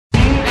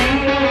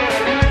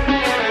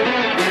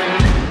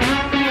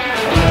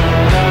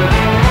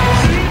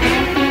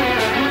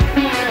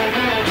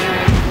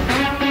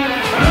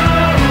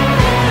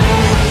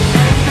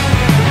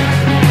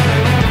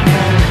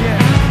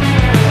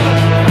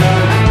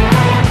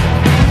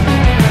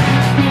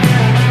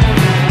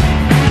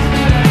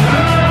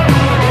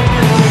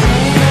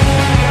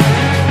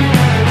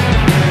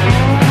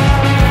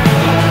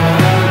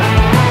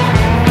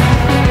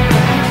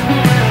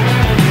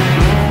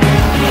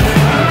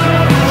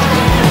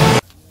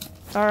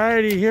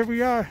righty, here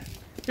we are.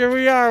 Here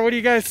we are. What do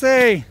you guys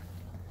say?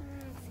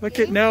 Look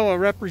at Noah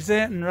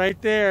representing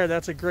right there.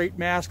 That's a great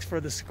mask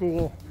for the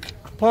school.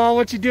 Paul,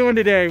 what you doing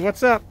today?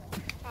 What's up?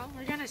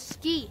 We're gonna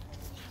ski.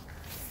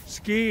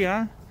 Ski,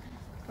 huh?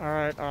 All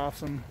right,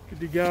 awesome.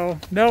 Good to go.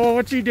 Noah,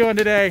 what you doing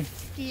today?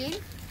 Skiing.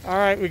 All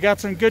right, we got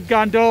some good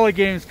gondola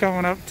games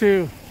coming up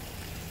too.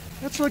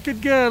 That's looking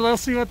good.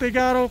 Let's see what they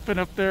got open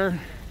up there.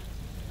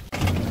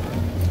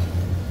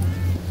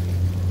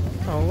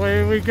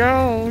 Away we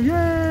go.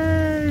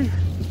 Yay!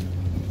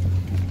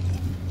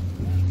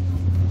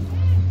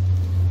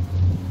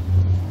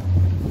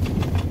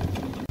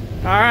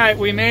 All right,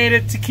 we made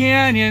it to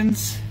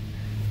Canyons.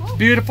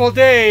 Beautiful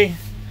day.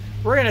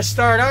 We're gonna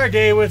start our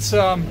day with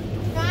some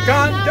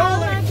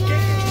gondola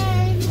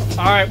games.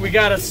 All right, we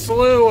got a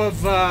slew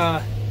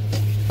of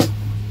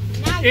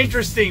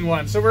interesting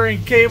ones. So we're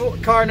in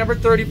car number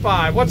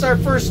 35. What's our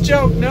first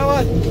joke,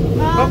 Noah?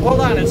 Oh, hold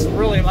on, it's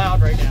really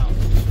loud right now.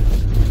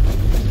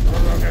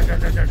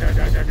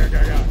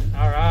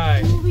 All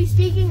right. We'll be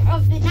speaking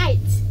of the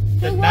knights.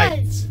 The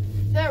knights.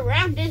 The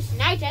roundest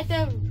knight at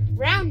the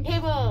round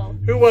table?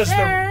 Who was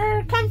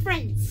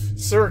Circumference.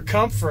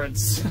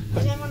 Circumference. And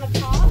then one of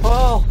Paul.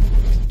 Paul.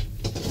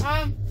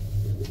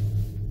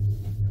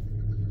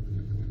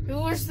 Who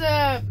was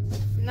the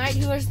knight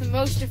who was the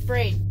most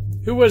afraid?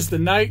 Who was the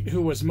knight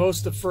who was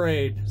most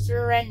afraid?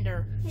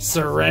 Surrender.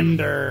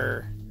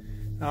 Surrender.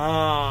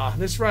 Ah,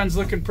 this run's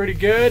looking pretty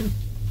good.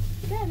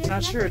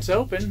 Not sure it's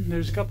open.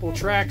 There's a couple of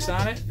tracks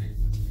on it.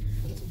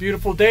 It's a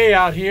beautiful day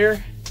out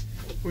here.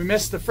 We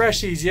missed the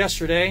freshies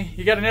yesterday.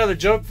 You got another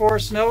joke for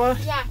us, Noah?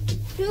 Yeah.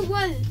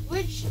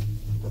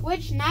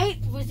 Which knight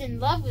was in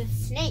love with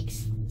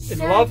snakes? In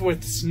love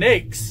with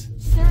snakes?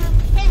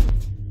 Serpent.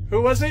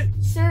 Who was it?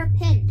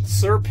 Serpent.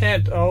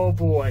 Serpent. Oh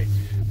boy.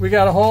 We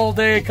got a whole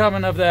day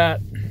coming of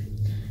that.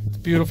 It's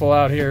beautiful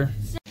out here.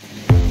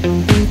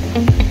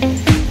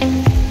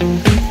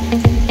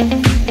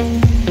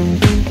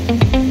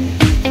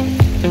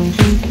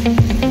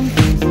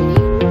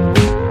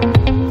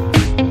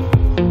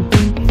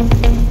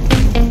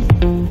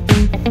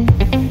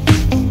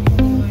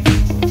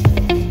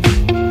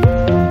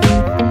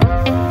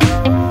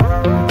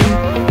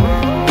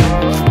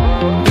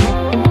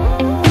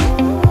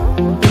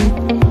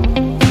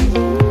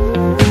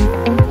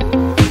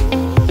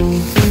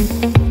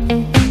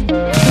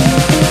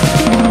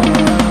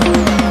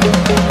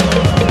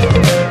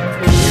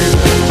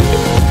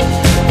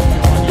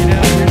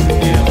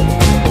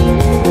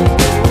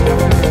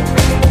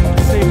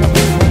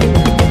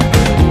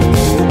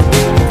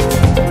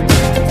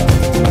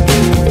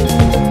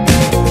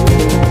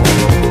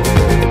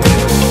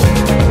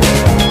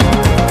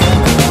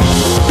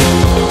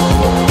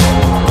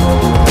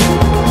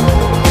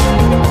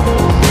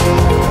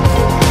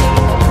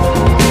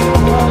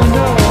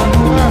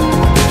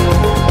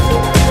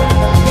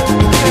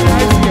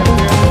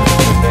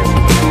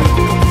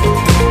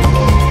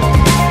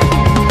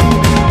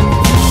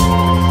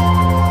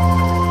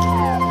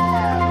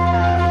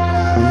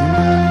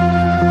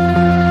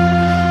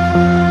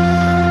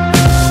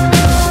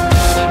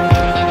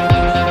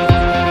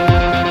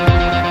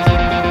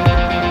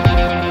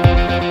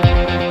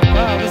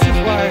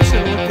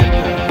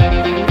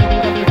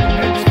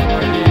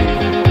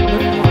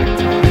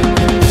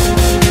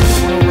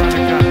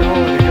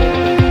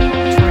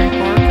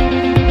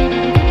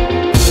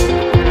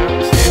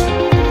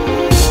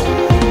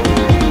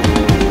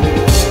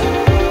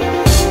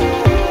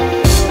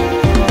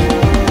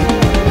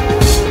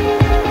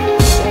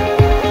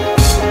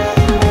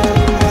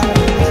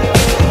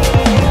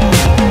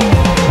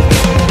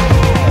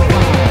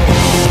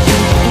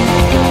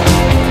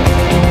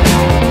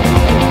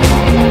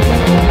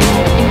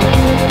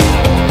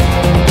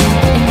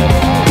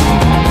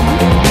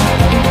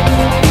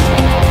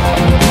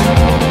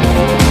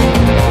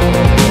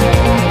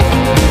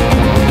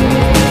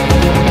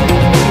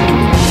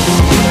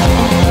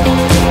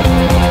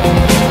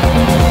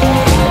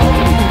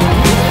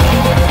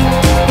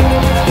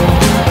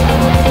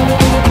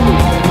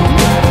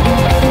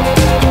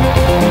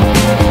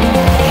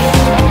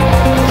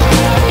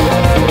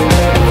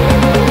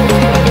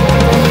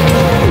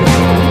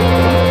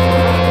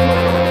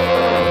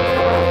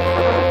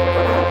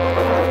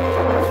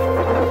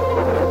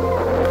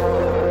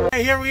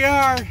 Here we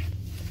are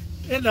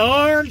in the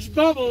orange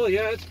bubble.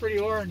 Yeah, it's pretty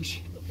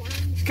orange.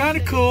 It's kind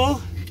of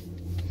cool.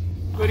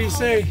 What do you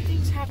say?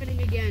 Thing's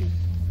happening again.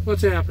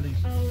 What's happening?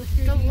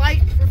 The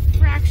light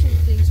refraction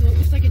thing, so it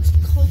looks like it's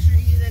closer to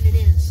you than it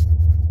is.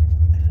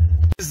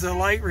 This is the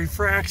light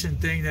refraction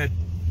thing that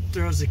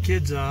throws the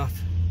kids off.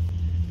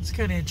 It's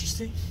kind of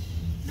interesting.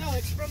 No,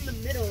 it's from the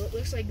middle. It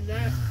looks like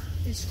that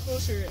is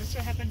closer. That's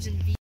what happens in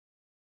V.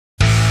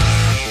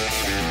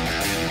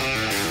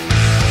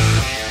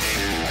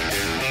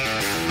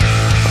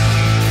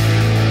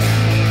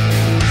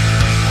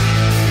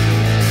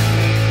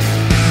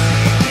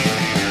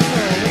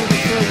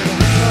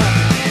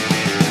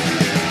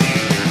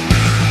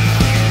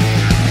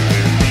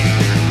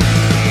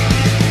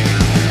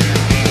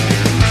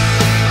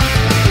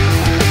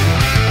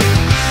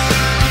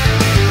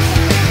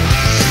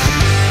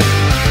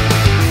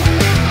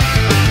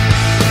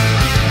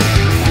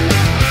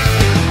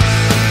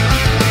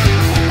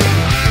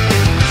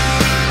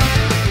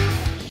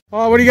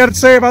 What do you got to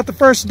say about the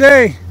first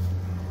day? It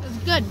was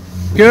good.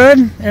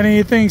 Good?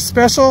 Anything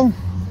special?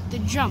 The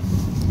jump.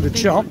 The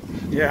jump?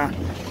 Yeah.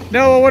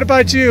 Noah, what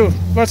about you?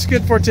 What's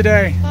good for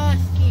today?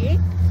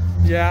 Skiing.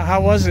 Yeah,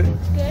 how was it?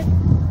 Good.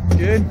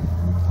 Good?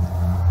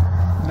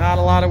 Not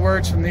a lot of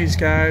words from these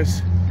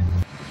guys.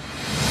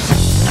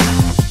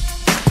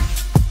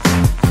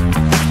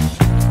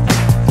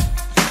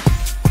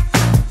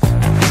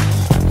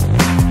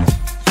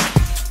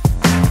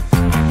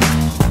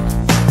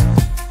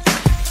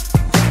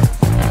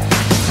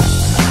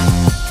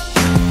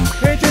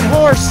 Painted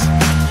horse.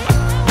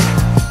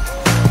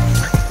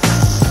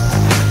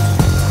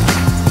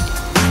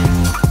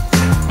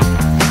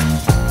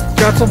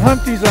 Got some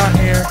Humpties on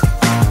here.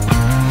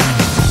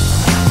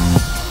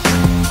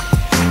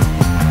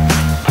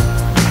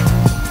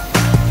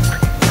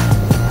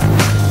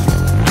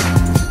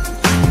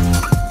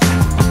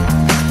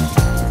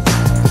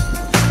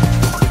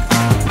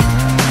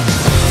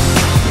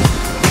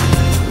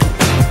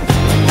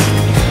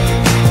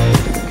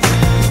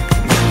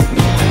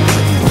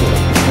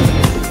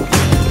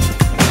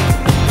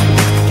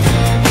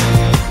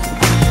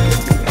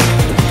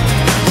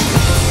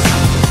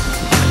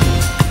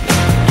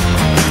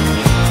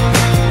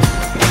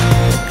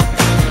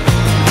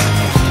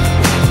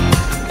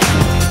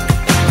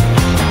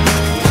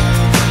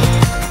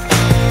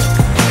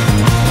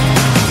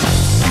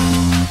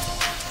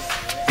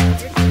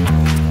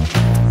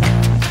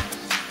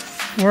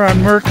 We're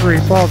on Mercury.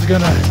 Paul's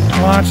gonna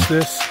launch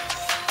this.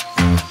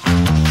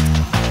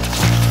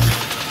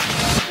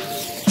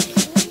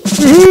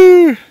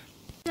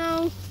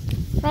 So,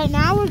 right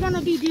now we're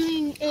gonna be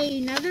doing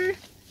another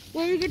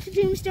way to get to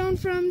Tombstone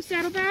from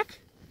Saddleback.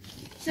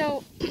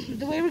 So,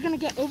 the way we're gonna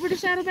get over to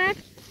Saddleback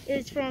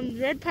is from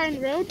Red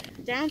Pine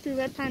Road, down through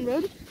Red Pine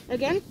Road,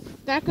 again,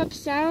 back up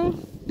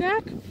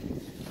Saddleback,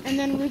 and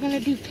then we're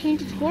gonna do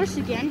Painted Horse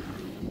again,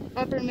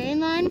 Upper Main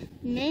Line,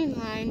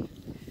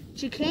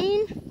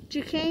 Chicane,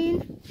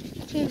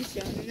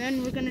 Tombstone, and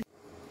then we're gonna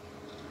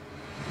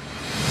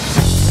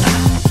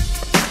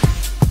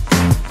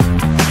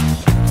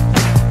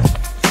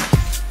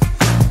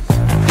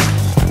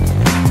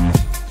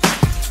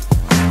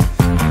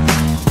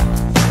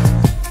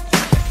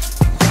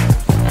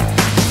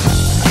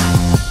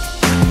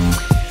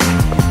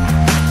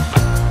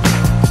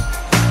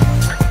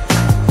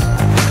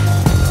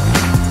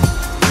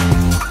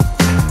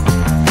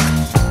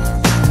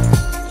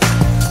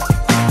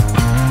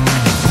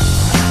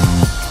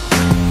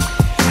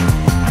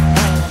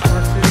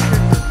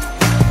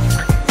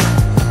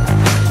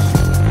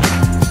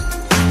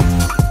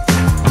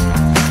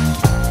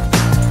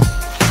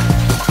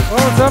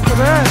What's up with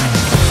that?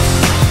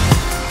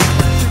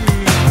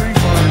 City drink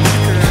bar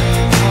here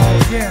all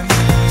again.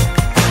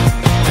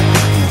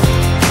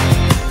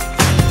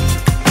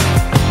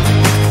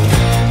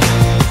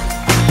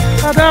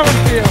 How'd that one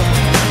feel?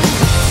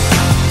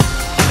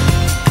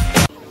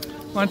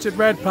 Lunch at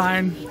Red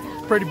Pine.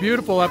 Pretty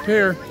beautiful up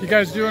here. You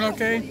guys doing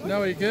okay?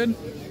 No, you good?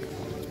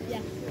 Yeah.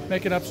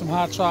 Making up some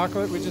hot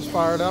chocolate. We just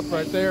fired up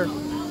right there.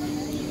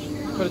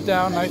 Put it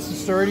down nice and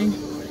sturdy.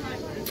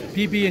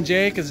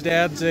 PB&J, because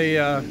Dad's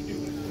a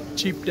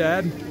cheap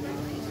dad.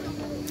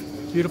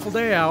 Beautiful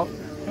day out.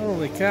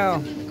 Holy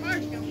cow.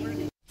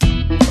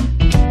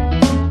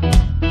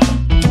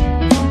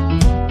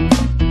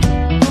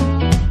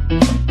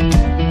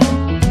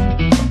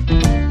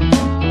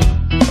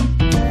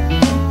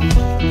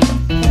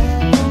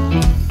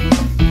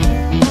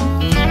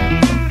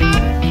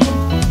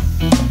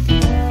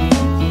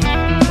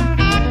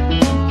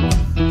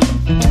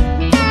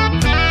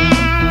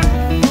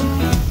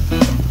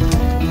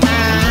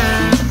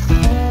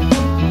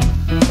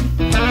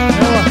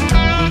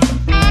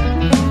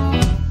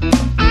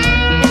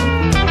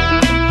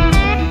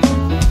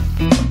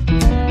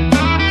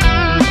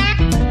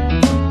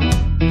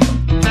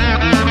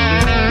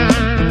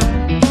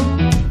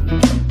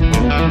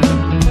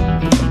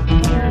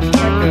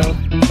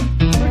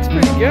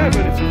 Yeah,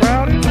 but it's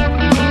crowded. It's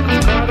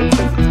crowded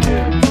because it's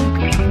good.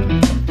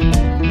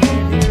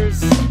 And here's...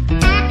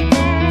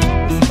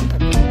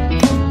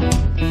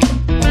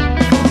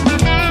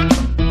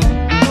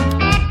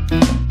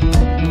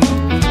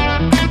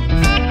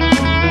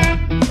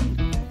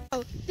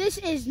 This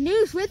is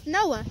News with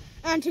Noah,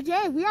 and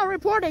today we are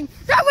reporting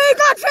that we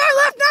got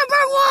chairlift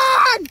number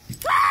 1!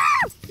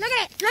 Woo! Look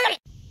at it! Look at it!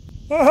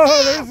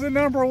 Oh, there's the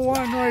number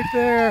 1 right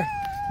there.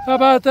 How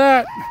about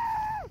that?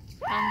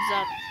 Thumbs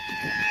up.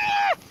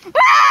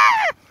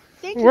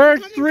 We're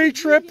 3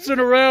 trips in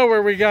a row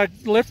where we got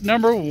lift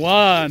number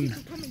 1. Thank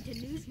you for coming to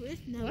News with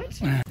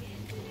Noah.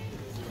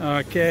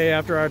 Okay,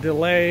 after our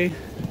delay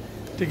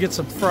to get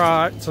some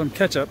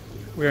ketchup,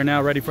 we are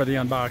now ready for the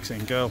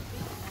unboxing. Go.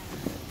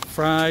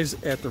 Fries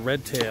at the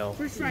Red Tail.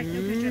 First fries,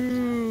 no ketchup.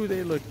 Ooh,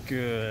 they look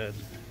good.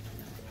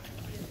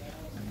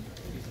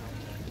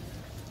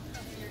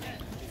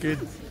 Good.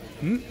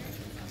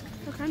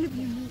 What kind of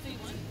unique?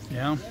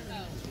 Yeah.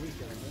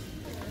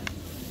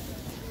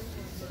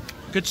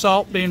 Good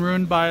salt being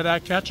ruined by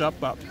that ketchup,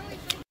 but